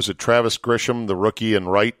was it Travis Grisham, the rookie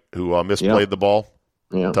and right, who misplayed the ball?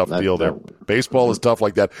 Yeah, tough deal there. Baseball is tough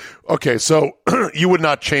like that. Okay, so you would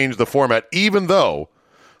not change the format, even though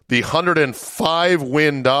the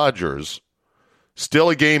 105-win Dodgers, still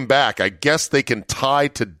a game back. I guess they can tie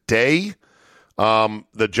today.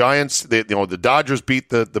 The Giants, the Dodgers beat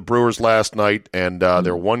the Brewers last night, and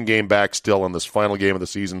they're one game back still in this final game of the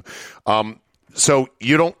season. So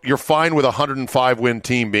you're fine with a 105-win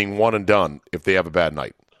team being one and done if they have a bad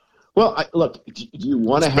night. Well, look, do you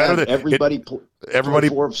want to have everybody play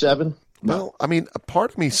 4 of 7? No. Well, I mean, a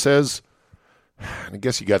part of me says, I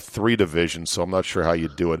guess you got 3 divisions, so I'm not sure how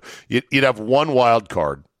you'd do it. You'd have one wild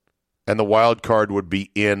card, and the wild card would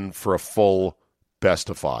be in for a full best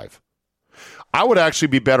of 5. I would actually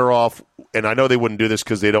be better off, and I know they wouldn't do this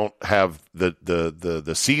because they don't have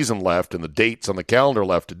the season left and the dates on the calendar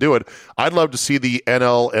left to do it. I'd love to see the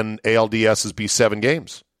NL and ALDSs be 7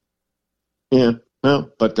 games. Yeah,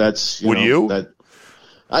 no, but that's would you?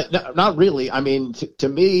 Not really. I mean, to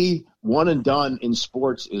me, one and done in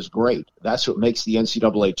sports is great. That's what makes the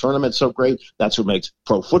NCAA tournament so great. That's what makes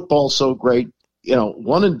pro football so great.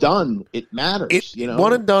 One and done, it matters.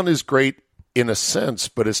 One and done is great in a sense,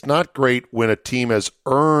 but it's not great when a team has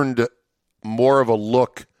earned more of a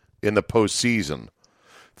look in the postseason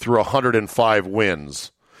through 105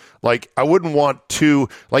 wins. Like, I wouldn't want to,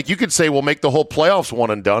 like, you could say, well, make the whole playoffs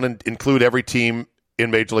one and done and include every team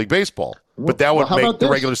in Major League Baseball. But that would make the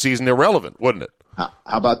regular season irrelevant, wouldn't it? How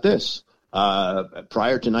about this?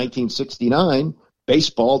 Prior to 1969,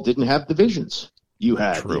 baseball didn't have divisions. You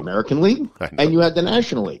had the American League and you had the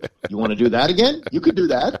National League. You want to do that again? You could do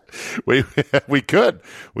that. We could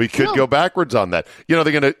go backwards on that.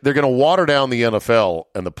 They're gonna water down the NFL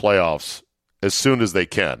and the playoffs as soon as they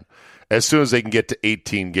can. As soon as they can get to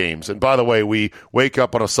 18 games. And by the way, we wake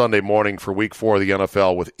up on a Sunday morning for week 4 of the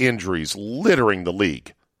NFL with injuries littering the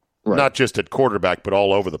league. Right. Not just at quarterback, but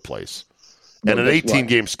all over the place. And an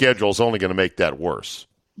 18-game schedule is only going to make that worse.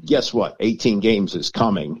 Guess what? 18 games is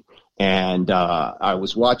coming. And I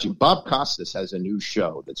was watching, Bob Costas has a new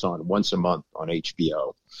show that's on once a month on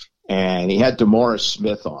HBO. And he had DeMaurice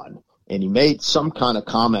Smith on. And he made some kind of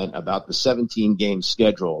comment about the 17-game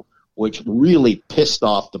schedule, which really pissed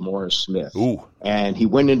off DeMaurice Smith. Ooh. And he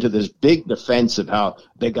went into this big defense of how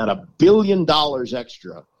they got $1 billion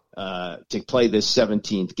extra to play this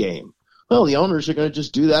 17th game. Well, the owners are going to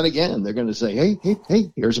just do that again. They're going to say, hey,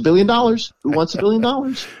 here's $1 billion. Who wants $1 billion?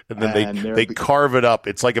 And then they carve it up.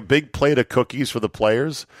 It's like a big plate of cookies for the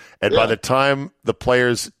players. And by the time the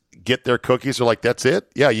players get their cookies, they're like, that's it?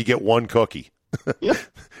 Yeah, you get one cookie. Yeah.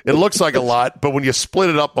 It looks like a lot, but when you split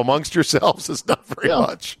it up amongst yourselves, it's not very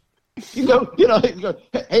much. You go,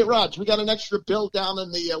 hey, Raj, we got an extra bill down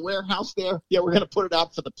in the warehouse there. Yeah, we're going to put it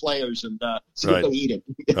out for the players and see if they eat it.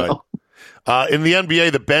 In the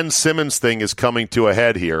NBA, the Ben Simmons thing is coming to a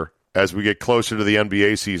head here as we get closer to the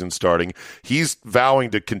NBA season starting. He's vowing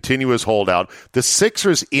to continue his holdout. The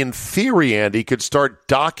Sixers, in theory, Andy, could start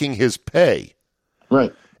docking his pay.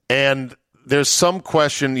 Right. And there's some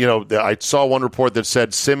question, I saw one report that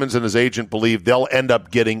said Simmons and his agent believe they'll end up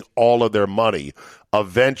getting all of their money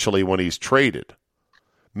eventually when he's traded.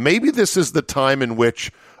 Maybe this is the time in which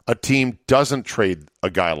a team doesn't trade a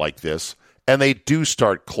guy like this and they do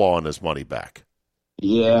start clawing his money back.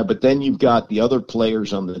 Yeah, but then you've got the other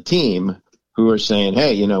players on the team who are saying,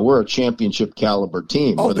 hey, we're a championship caliber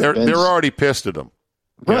team. Oh, they're already pissed at him.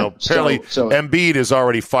 Right. Apparently Embiid is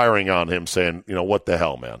already firing on him saying, what the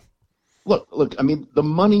hell, man? Look, I mean, the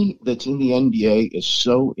money that's in the NBA is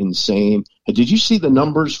so insane. Did you see the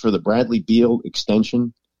numbers for the Bradley Beal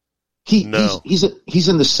extension? No. He's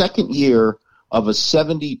in the second year of a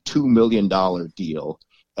 $72 million deal,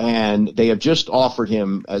 and they have just offered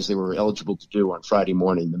him, as they were eligible to do on Friday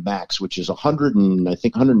morning, the max, which is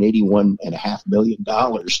 $181.5 million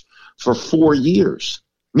for 4 years,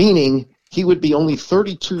 meaning he would be only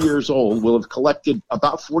 32 years old, will have collected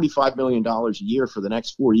about $45 million a year for the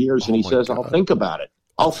next 4 years, and he says, God. I'll think about it.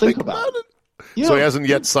 I'll think about it. Yeah. So he hasn't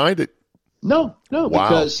yet signed it? No, wow.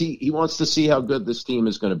 Because he wants to see how good this team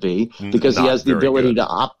is going to be, because he has the ability to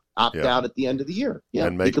opt out at the end of the year. Yeah,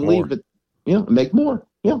 and make he can more. leave it. Yeah, make more.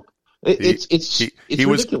 Yeah. It's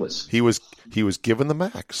ridiculous. He was given the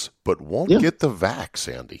max, but won't get the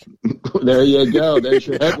vax, Andy. There you go. There's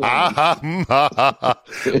your headline.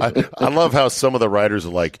 I love how some of the writers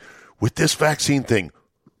are like, with this vaccine thing,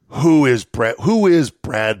 who is Brad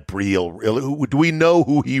Beal? Do we know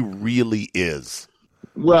who he really is?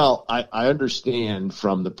 Well, I understand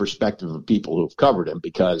from the perspective of people who've covered him,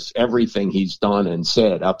 because everything he's done and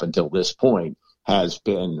said up until this point has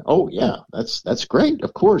been, oh, yeah, that's great.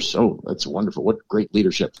 Of course. Oh, that's wonderful. What great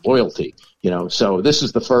leadership, loyalty, so this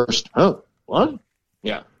is the first, oh, what?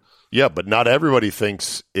 Yeah. Yeah, but not everybody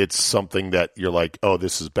thinks it's something that you're like, oh,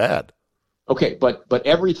 this is bad. Okay, but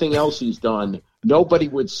everything else he's done, nobody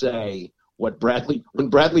would say when Bradley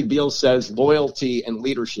Beal says loyalty and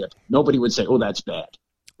leadership, nobody would say, oh, that's bad.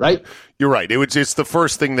 Right? You're right. It's the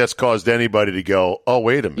first thing that's caused anybody to go, oh,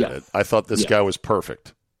 wait a minute. I thought this guy was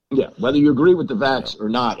perfect. Yeah, whether you agree with the vax or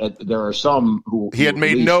not, there are some who he had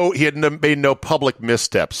made no public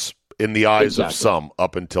missteps in the eyes of some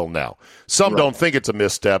up until now. Some don't think it's a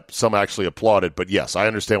misstep. Some actually applaud it. But yes, I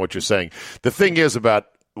understand what you're saying. The thing is about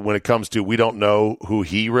when it comes to we don't know who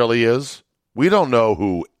he really is. We don't know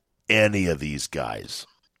who any of these guys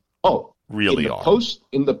really are.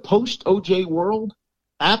 In the post OJ world,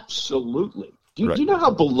 absolutely. Do you know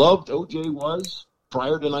how beloved OJ was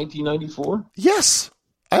prior to 1994? Yes.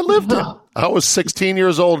 I lived it. I was 16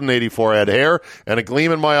 years old in 84. I had hair and a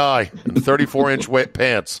gleam in my eye and 34-inch wet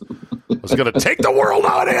pants. I was going to take the world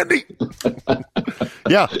on, Andy.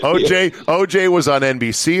 Yeah, OJ was on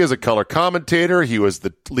NBC as a color commentator. He was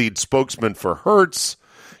the lead spokesman for Hertz.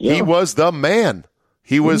 Yeah. He was the man.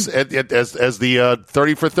 He was, as the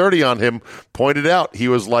 30 for 30 on him pointed out, he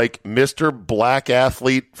was like Mr. Black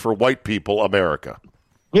Athlete for white people, America.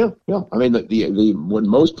 Yeah. I mean, when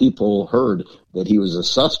most people heard that he was a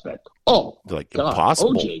suspect,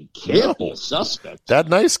 impossible. OJ can't be a suspect. That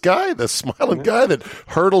nice guy, the smiling guy that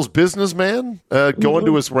hurdles businessman going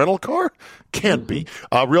to his rental car, can't be.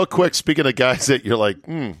 Real quick, speaking of guys that you're like,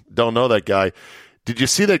 don't know that guy. Did you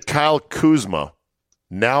see that Kyle Kuzma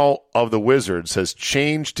now of the Wizards, has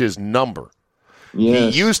changed his number.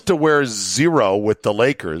 Yes. He used to wear 0 with the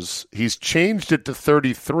Lakers. He's changed it to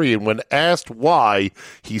 33, and when asked why,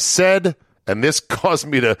 he said, and this caused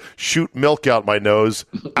me to shoot milk out my nose,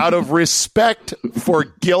 out of respect for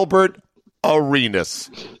Gilbert Arenas.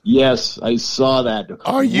 Yes, I saw that.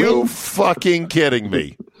 Are you fucking kidding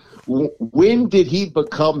me? When did he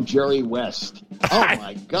become Jerry West? Oh,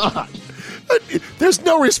 my God. There's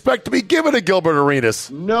no respect to be given to Gilbert Arenas.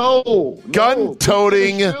 No.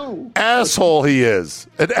 Gun-toting asshole he is.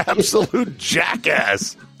 An absolute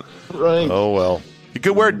jackass. Right. Oh, well. You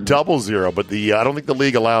could wear 00, but I don't think the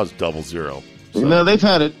league allows 00. So. No, they've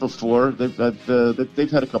had it before. They've had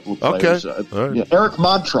a couple of players. Okay. Right. Yeah, Eric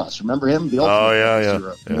Montross, remember him? The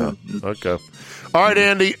yeah. Okay. All right,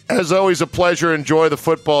 Andy. As always, a pleasure. Enjoy the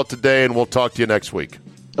football today, and we'll talk to you next week.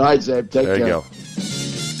 All right, Zabe. Take care. There you go.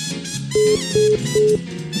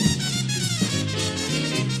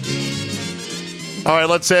 All right,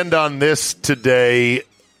 let's end on this today.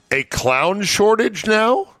 A clown shortage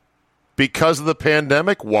now because of the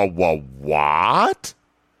pandemic? What?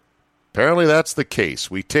 Apparently that's the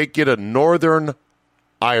case. We take you to Northern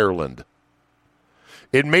Ireland.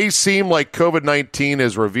 It may seem like COVID-19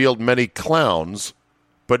 has revealed many clowns,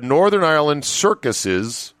 but Northern Ireland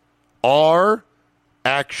circuses are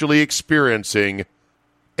actually experiencing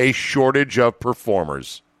a shortage of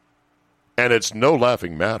performers. And it's no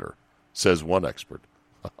laughing matter, says one expert.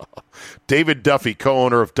 David Duffy,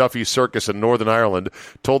 co-owner of Duffy Circus in Northern Ireland,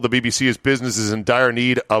 told the BBC his business is in dire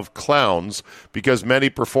need of clowns because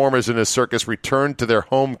many performers in his circus returned to their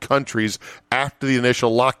home countries after the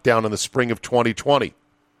initial lockdown in the spring of 2020.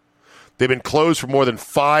 They've been closed for more than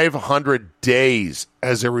 500 days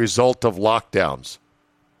as a result of lockdowns.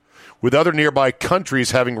 With other nearby countries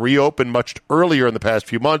having reopened much earlier in the past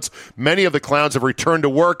few months, many of the clowns have returned to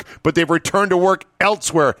work, but they've returned to work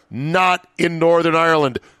elsewhere, not in Northern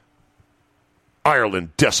Ireland.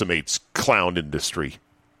 Ireland decimates clown industry.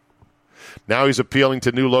 Now he's appealing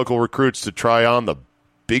to new local recruits to try on the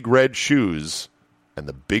big red shoes and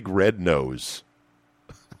the big red nose.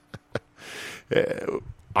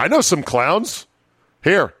 I know some clowns.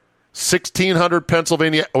 Here. 1600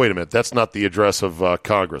 Pennsylvania. Oh, wait a minute. That's not the address of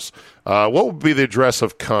Congress. What would be the address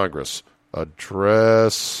of Congress?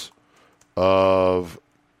 Address of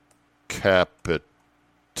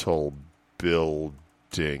Capitol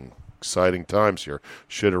Building. Exciting times here.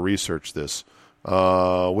 Should have researched this.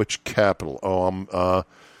 Which Capitol? Oh, I'm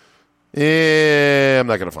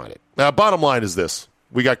not going to find it. Now, bottom line is this.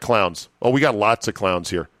 We got clowns. Oh, we got lots of clowns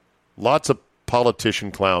here. Lots of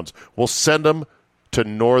politician clowns. We'll send them to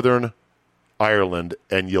Northern Ireland,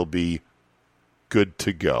 and you'll be good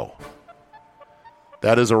to go.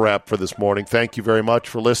 That is a wrap for this morning. Thank you very much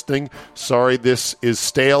for listening. Sorry this is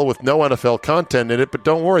stale with no NFL content in it, but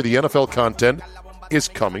don't worry, the NFL content is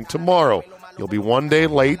coming tomorrow. You'll be one day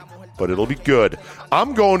late, but it'll be good.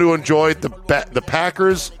 I'm going to enjoy the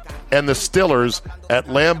Packers and the Steelers at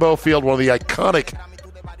Lambeau Field, one of the iconic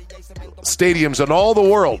stadiums in all the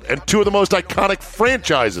world, and two of the most iconic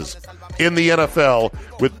franchises in the NFL,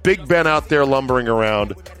 with Big Ben out there lumbering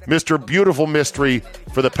around, Mr. Beautiful Mystery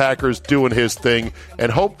for the Packers doing his thing,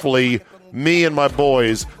 and hopefully me and my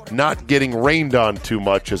boys not getting rained on too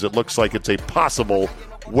much, as it looks like it's a possible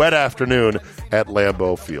wet afternoon at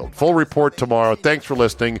Lambeau Field. Full report tomorrow. Thanks for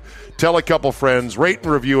listening. Tell a couple friends. Rate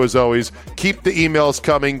and review as always. Keep the emails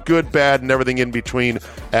coming, good, bad, and everything in between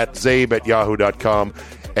at zabe@yahoo.com.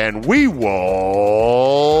 And we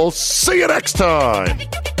will see you next time.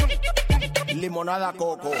 Limonada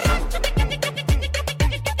Coco.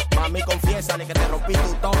 Mami, confiésale que te rompí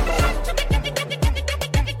tu tonto.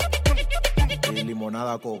 Y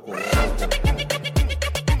limonada Coco.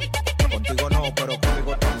 Contigo no, pero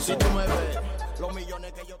conmigo tampoco. Si tú me ves, los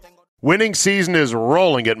millones que yo tengo. Winning season is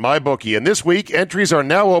rolling at MyBookie, and this week, entries are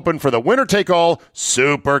now open for the winner-take-all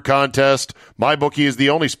Super Contest. MyBookie is the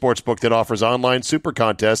only sportsbook that offers online super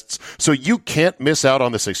contests, so you can't miss out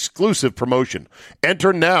on this exclusive promotion.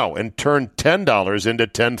 Enter now and turn $10 into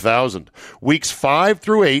 $10,000. Weeks 5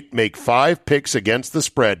 through 8 make 5 picks against the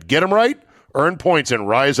spread. Get them right? Earn points and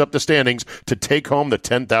rise up the standings to take home the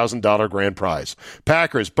 $10,000 grand prize.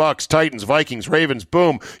 Packers, Bucks, Titans, Vikings, Ravens,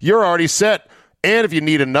 boom, you're already set. And if you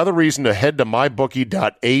need another reason to head to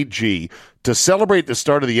mybookie.ag to celebrate the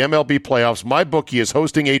start of the MLB playoffs, MyBookie is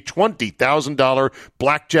hosting a $20,000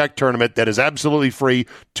 blackjack tournament that is absolutely free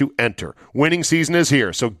to enter. Winning season is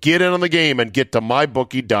here, so get in on the game and get to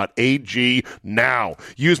mybookie.ag now.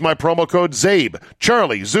 Use my promo code ZABE,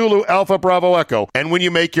 Charlie, Zulu, Alpha, Bravo, Echo, and when you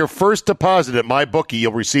make your first deposit at MyBookie,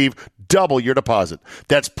 you'll receive double your deposit.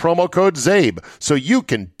 That's promo code ZABE so you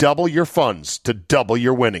can double your funds to double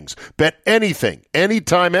your winnings. Bet anything,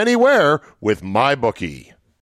 anytime, anywhere with MyBookie.